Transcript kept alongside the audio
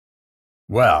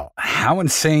Well, how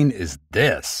insane is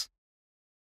this?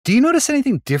 Do you notice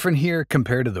anything different here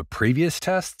compared to the previous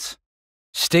tests?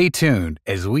 Stay tuned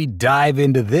as we dive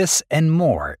into this and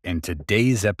more in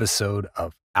today's episode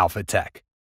of Alpha Tech.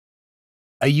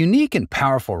 A unique and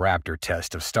powerful Raptor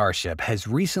test of Starship has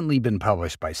recently been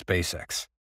published by SpaceX.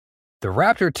 The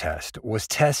Raptor test was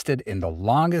tested in the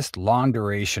longest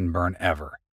long-duration burn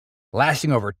ever,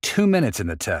 lasting over 2 minutes in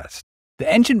the test.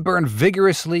 The engine burned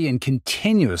vigorously and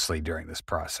continuously during this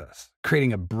process,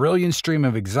 creating a brilliant stream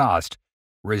of exhaust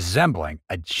resembling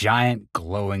a giant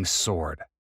glowing sword.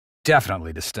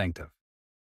 Definitely distinctive.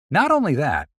 Not only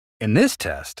that, in this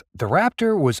test, the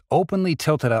Raptor was openly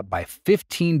tilted up by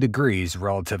 15 degrees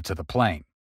relative to the plane.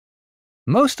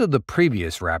 Most of the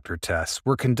previous Raptor tests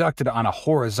were conducted on a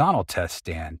horizontal test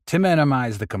stand to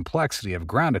minimize the complexity of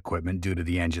ground equipment due to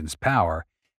the engine's power,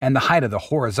 and the height of the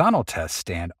horizontal test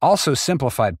stand also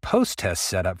simplified post-test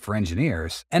setup for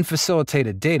engineers and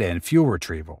facilitated data and fuel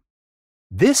retrieval.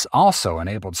 This also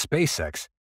enabled SpaceX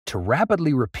to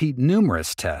rapidly repeat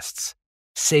numerous tests,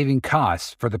 saving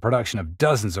costs for the production of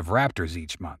dozens of Raptors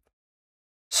each month.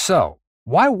 So,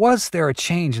 why was there a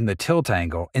change in the tilt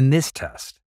angle in this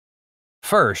test?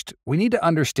 First, we need to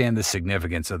understand the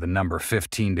significance of the number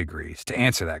 15 degrees to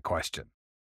answer that question.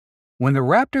 When the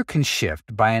Raptor can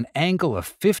shift by an angle of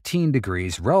 15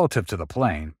 degrees relative to the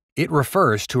plane, it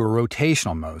refers to a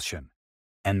rotational motion,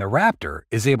 and the Raptor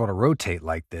is able to rotate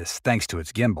like this thanks to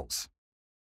its gimbals.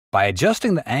 By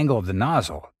adjusting the angle of the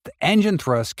nozzle, the engine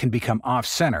thrust can become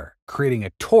off-center, creating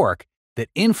a torque that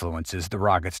influences the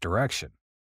rocket's direction.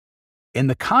 In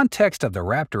the context of the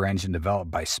Raptor engine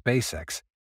developed by SpaceX,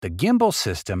 the gimbal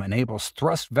system enables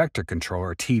thrust vector control,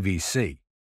 or TVC.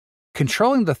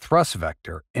 Controlling the thrust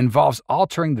vector involves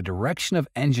altering the direction of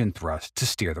engine thrust to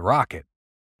steer the rocket.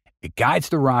 It guides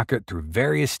the rocket through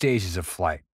various stages of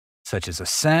flight, such as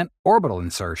ascent, orbital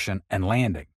insertion, and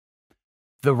landing.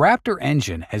 The Raptor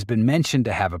engine has been mentioned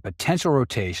to have a potential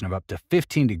rotation of up to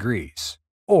 15 degrees,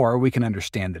 or we can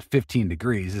understand that 15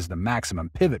 degrees is the maximum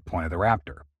pivot point of the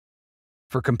Raptor.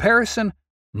 For comparison,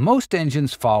 most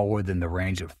engines fall within the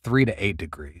range of 3 to 8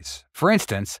 degrees. For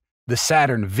instance, the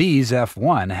Saturn V's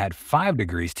F1 had 5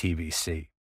 degrees TVC.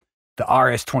 The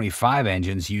RS-25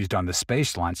 engines used on the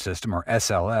Space Launch System, or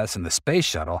SLS, and the Space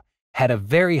Shuttle had a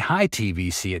very high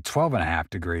TVC at 12.5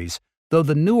 degrees, though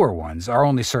the newer ones are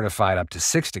only certified up to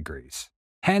 6 degrees.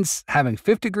 Hence, having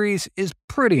 50 degrees is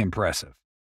pretty impressive.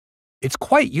 It's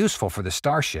quite useful for the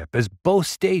Starship, as both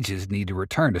stages need to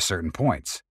return to certain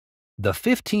points. The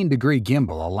 15-degree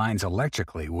gimbal aligns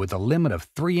electrically with a limit of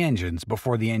 3 engines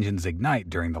before the engines ignite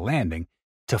during the landing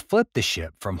to flip the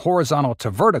ship from horizontal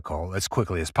to vertical as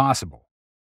quickly as possible.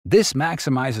 This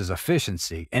maximizes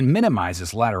efficiency and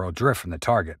minimizes lateral drift from the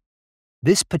target.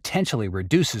 This potentially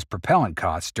reduces propellant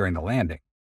costs during the landing.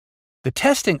 The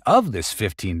testing of this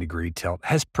 15-degree tilt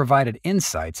has provided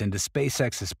insights into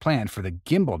SpaceX's plan for the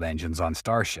gimbaled engines on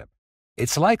Starship.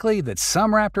 It's likely that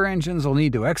some Raptor engines will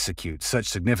need to execute such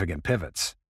significant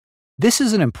pivots. This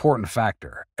is an important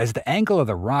factor, as the angle of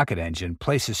the rocket engine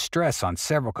places stress on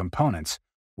several components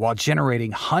while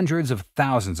generating hundreds of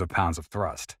thousands of pounds of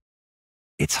thrust.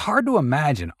 It's hard to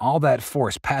imagine all that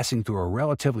force passing through a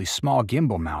relatively small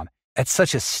gimbal mount at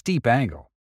such a steep angle.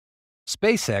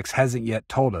 SpaceX hasn't yet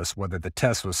told us whether the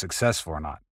test was successful or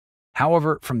not.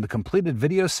 However, from the completed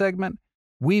video segment,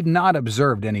 we've not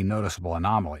observed any noticeable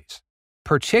anomalies.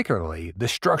 Particularly, the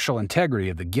structural integrity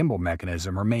of the gimbal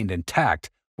mechanism remained intact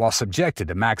while subjected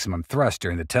to maximum thrust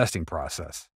during the testing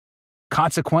process.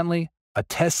 Consequently, a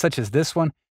test such as this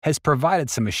one has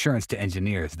provided some assurance to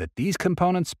engineers that these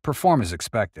components perform as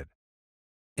expected.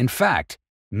 In fact,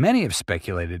 many have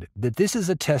speculated that this is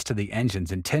a test of the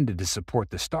engines intended to support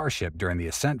the Starship during the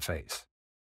ascent phase.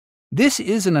 This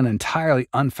isn't an entirely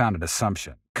unfounded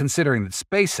assumption, considering that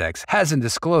SpaceX hasn't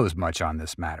disclosed much on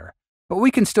this matter, but we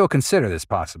can still consider this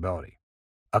possibility.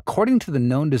 According to the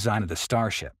known design of the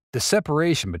Starship, the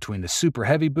separation between the Super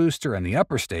Heavy booster and the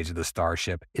upper stage of the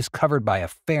Starship is covered by a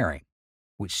fairing,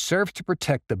 which serves to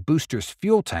protect the booster's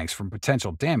fuel tanks from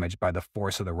potential damage by the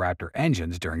force of the Raptor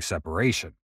engines during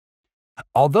separation.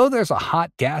 Although there's a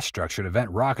hot gas structure to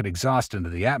vent rocket exhaust into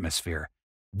the atmosphere,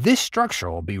 this structure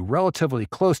will be relatively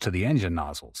close to the engine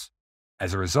nozzles.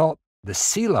 As a result, the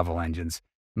sea-level engines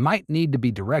might need to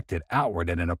be directed outward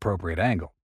at an appropriate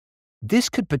angle. This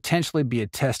could potentially be a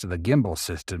test of the gimbal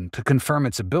system to confirm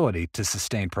its ability to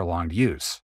sustain prolonged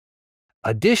use.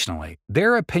 Additionally,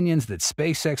 there are opinions that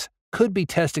SpaceX could be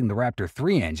testing the Raptor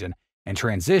 3 engine and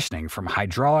transitioning from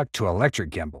hydraulic to electric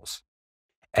gimbals.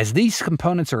 As these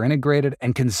components are integrated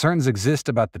and concerns exist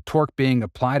about the torque being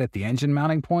applied at the engine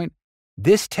mounting point,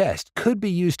 This test could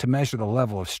be used to measure the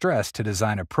level of stress to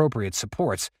design appropriate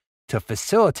supports to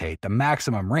facilitate the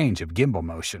maximum range of gimbal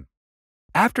motion.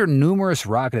 After numerous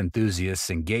rocket enthusiasts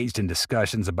engaged in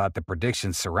discussions about the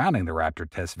predictions surrounding the Raptor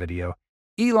test video,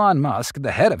 Elon Musk,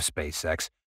 the head of SpaceX,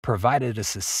 provided a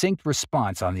succinct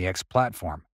response on the X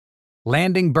platform.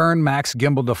 Landing burn max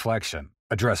gimbal deflection,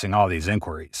 addressing all these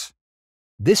inquiries.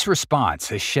 This response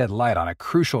has shed light on a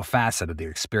crucial facet of the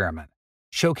experiment,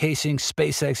 showcasing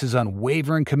SpaceX's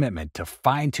unwavering commitment to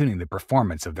fine-tuning the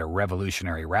performance of their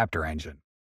revolutionary Raptor engine.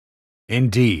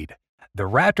 Indeed, the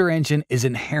Raptor engine is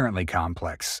inherently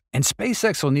complex, and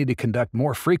SpaceX will need to conduct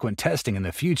more frequent testing in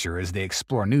the future as they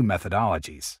explore new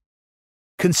methodologies.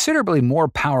 Considerably more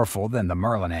powerful than the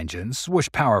Merlin engines,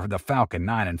 which power the Falcon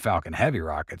 9 and Falcon Heavy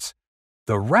rockets,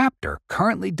 the Raptor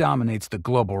currently dominates the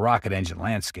global rocket engine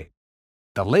landscape.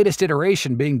 The latest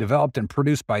iteration being developed and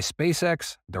produced by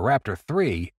SpaceX, the Raptor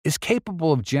 3, is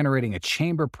capable of generating a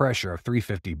chamber pressure of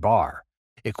 350 bar,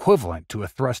 equivalent to a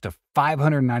thrust of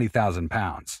 590,000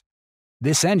 pounds.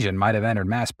 This engine might have entered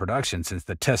mass production since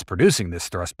the test producing this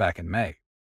thrust back in May.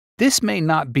 This may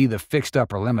not be the fixed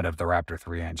upper limit of the Raptor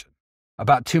 3 engine.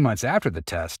 About 2 months after the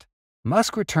test,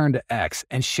 Musk returned to X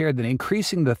and shared that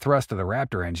increasing the thrust of the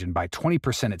Raptor engine by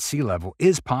 20% at sea level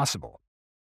is possible.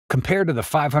 Compared to the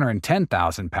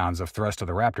 510,000 pounds of thrust of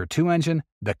the Raptor 2 engine,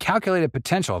 the calculated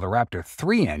potential of the Raptor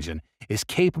 3 engine is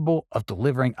capable of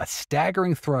delivering a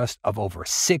staggering thrust of over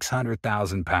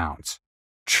 600,000 pounds.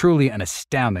 Truly an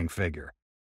astounding figure.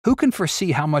 Who can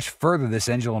foresee how much further this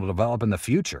engine will develop in the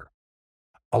future?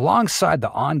 Alongside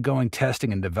the ongoing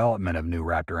testing and development of new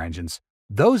Raptor engines,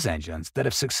 those engines that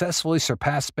have successfully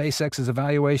surpassed SpaceX's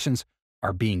evaluations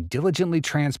are being diligently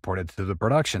transported to the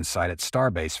production site at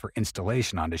Starbase for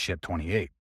installation onto Ship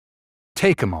 28.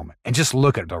 Take a moment and just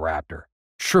look at the Raptor.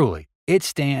 Truly, it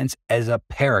stands as a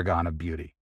paragon of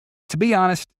beauty. To be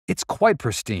honest, it's quite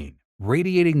pristine,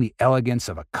 radiating the elegance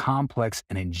of a complex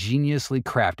and ingeniously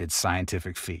crafted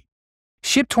scientific feat.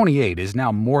 Ship 28 is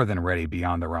now more than ready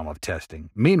beyond the realm of testing.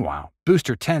 Meanwhile,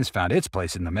 Booster 10's found its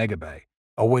place in the Mega Bay,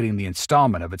 awaiting the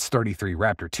installment of its 33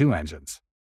 Raptor 2 engines.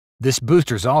 This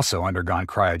booster's also undergone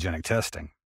cryogenic testing.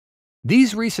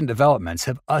 These recent developments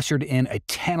have ushered in a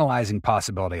tantalizing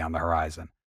possibility on the horizon.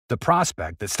 The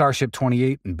prospect that Starship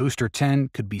 28 and Booster 10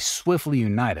 could be swiftly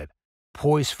united,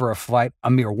 poised for a flight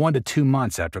a mere 1 to 2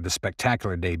 months after the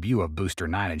spectacular debut of Booster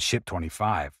 9 and Ship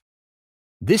 25.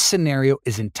 This scenario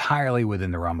is entirely within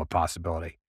the realm of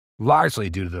possibility, largely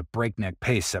due to the breakneck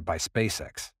pace set by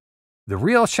SpaceX. The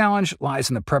real challenge lies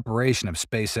in the preparation of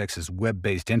SpaceX's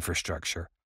web-based infrastructure,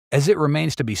 as it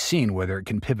remains to be seen whether it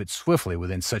can pivot swiftly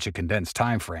within such a condensed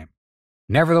time frame.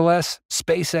 Nevertheless,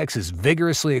 SpaceX is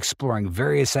vigorously exploring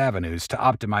various avenues to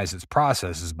optimize its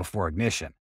processes before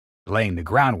ignition, laying the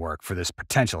groundwork for this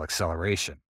potential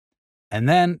acceleration. And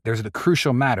then there's the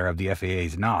crucial matter of the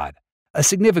FAA's nod, a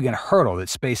significant hurdle that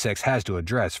SpaceX has to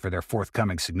address for their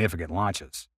forthcoming significant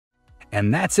launches.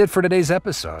 And that's it for today's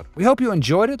episode. We hope you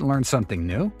enjoyed it and learned something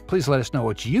new. Please let us know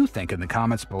what you think in the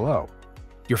comments below.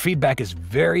 Your feedback is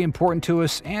very important to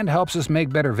us and helps us make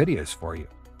better videos for you.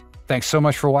 Thanks so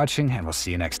much for watching, and we'll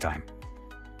see you next time.